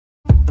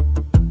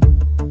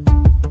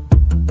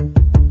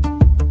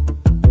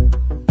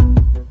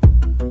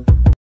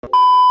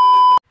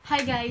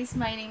guys,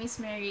 my name is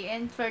Mary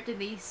and for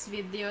today's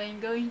video,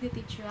 I'm going to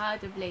teach you how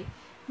to play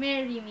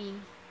Marry Me,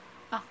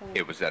 Ako.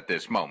 It was at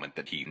this moment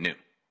that he knew.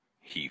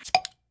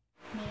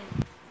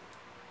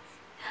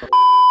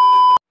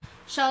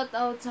 Shout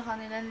out sa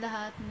kanilang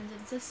lahat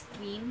nandyan sa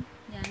screen.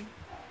 Yan.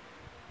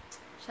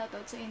 Shout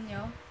out sa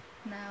inyo.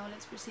 Now,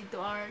 let's proceed to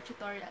our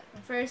tutorial.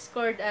 First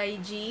chord ay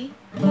G.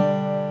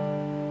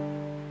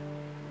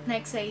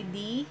 Next ay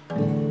D.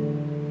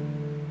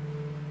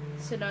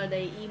 Sunod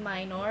ay E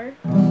minor.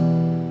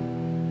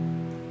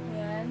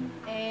 Ayan.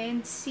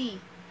 And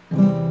C.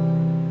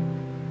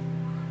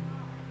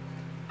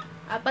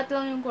 Apat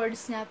lang yung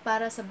chords niya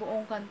para sa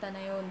buong kanta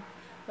na yun.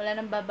 Wala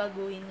nang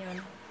babaguhin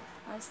yun.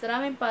 Ang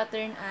strumming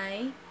pattern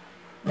ay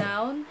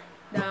down,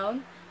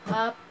 down,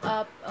 up,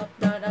 up, up,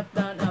 down, up,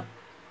 down, up.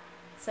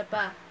 Isa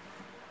pa.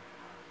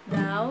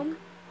 Down,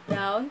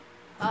 down,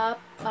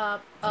 up,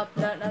 up, up,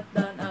 down, up,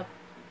 down, up.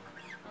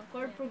 Ang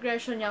chord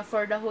progression niya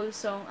for the whole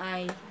song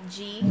ay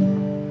G,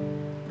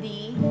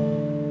 D,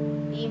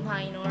 E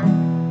minor,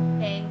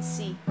 and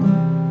C.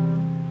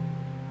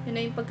 Yun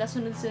na yung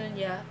pagkasunod-sunod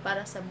niya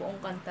para sa buong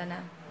kanta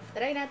na.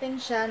 Try natin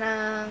siya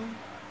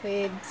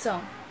with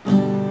song.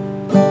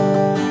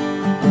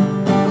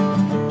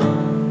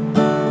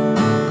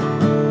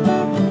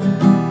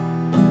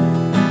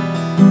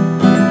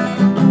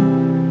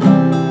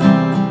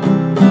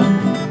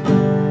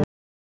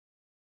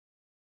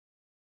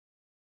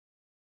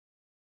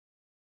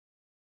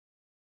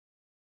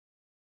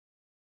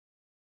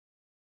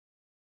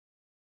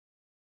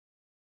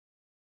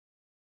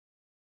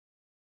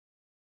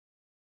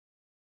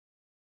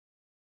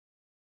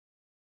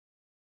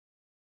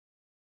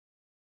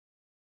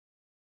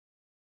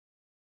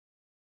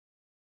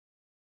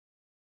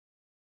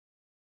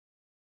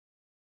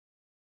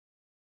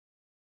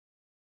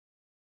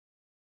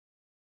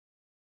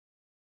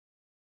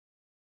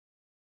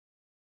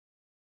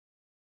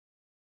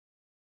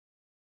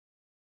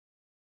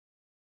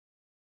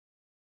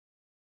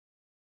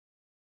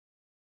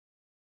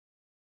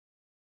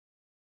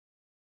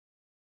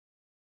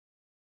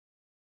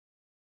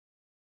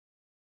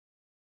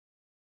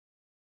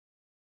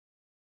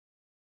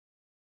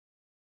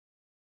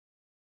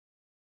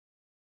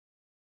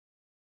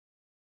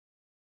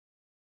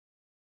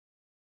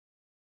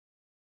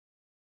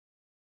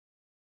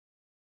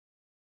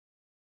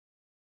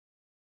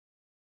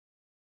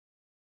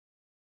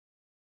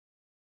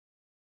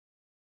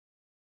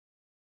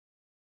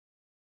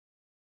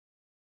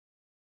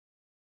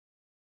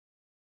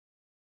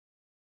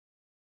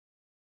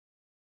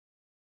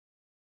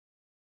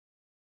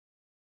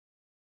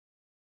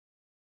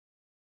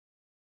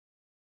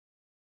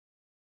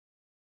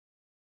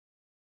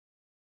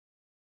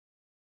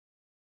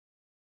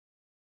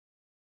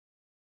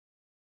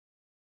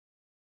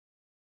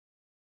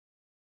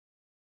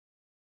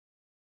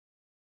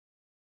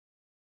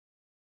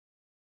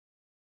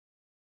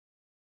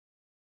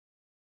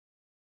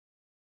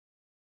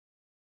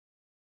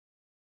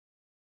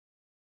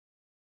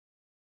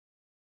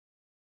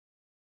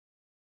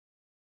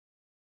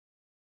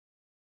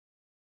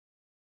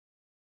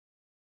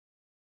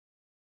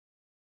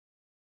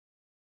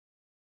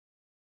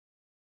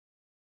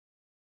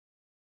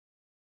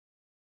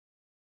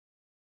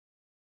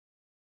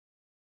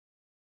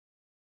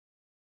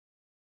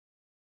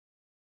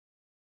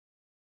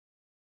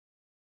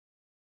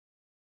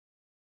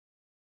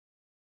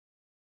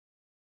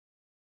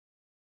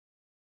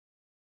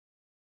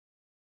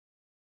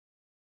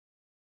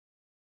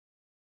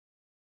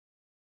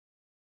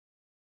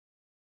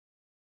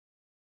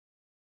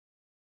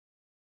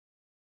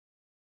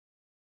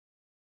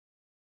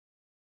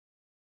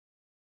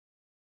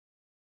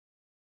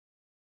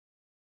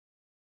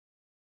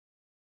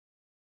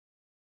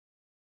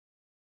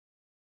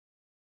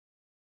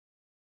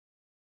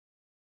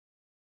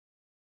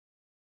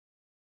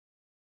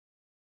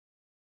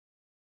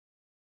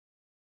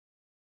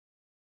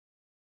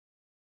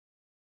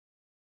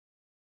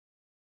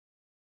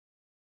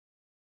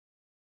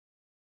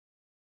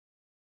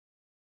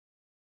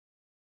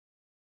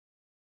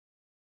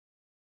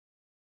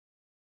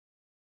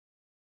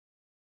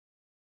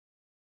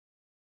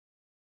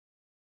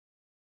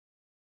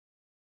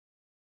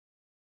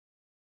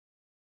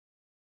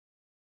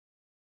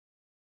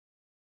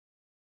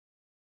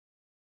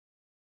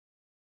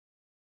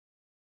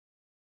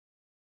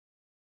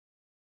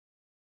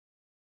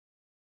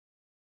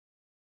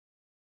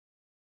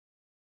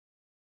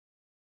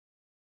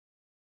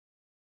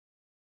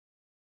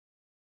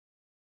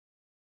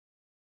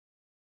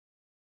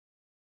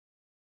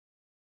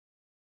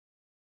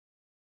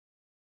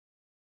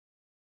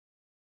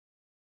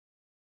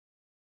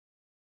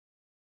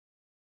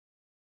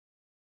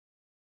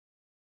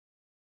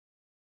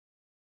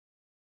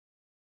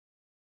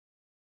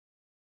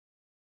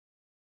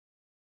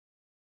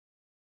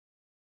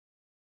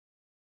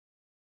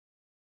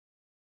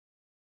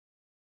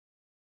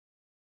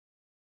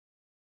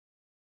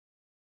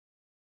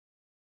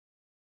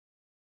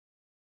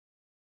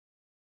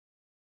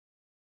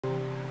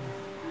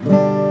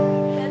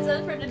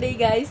 today,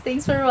 guys.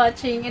 Thanks for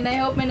watching, and I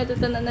hope may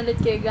natutunan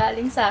ulit kayo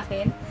galing sa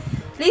akin.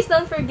 Please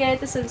don't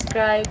forget to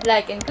subscribe,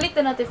 like, and click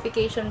the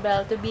notification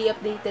bell to be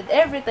updated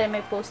every time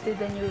I posted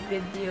a new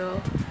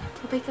video.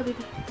 Bye-bye ka,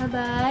 baby.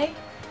 Bye-bye.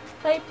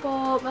 Bye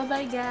po.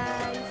 Bye-bye,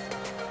 guys.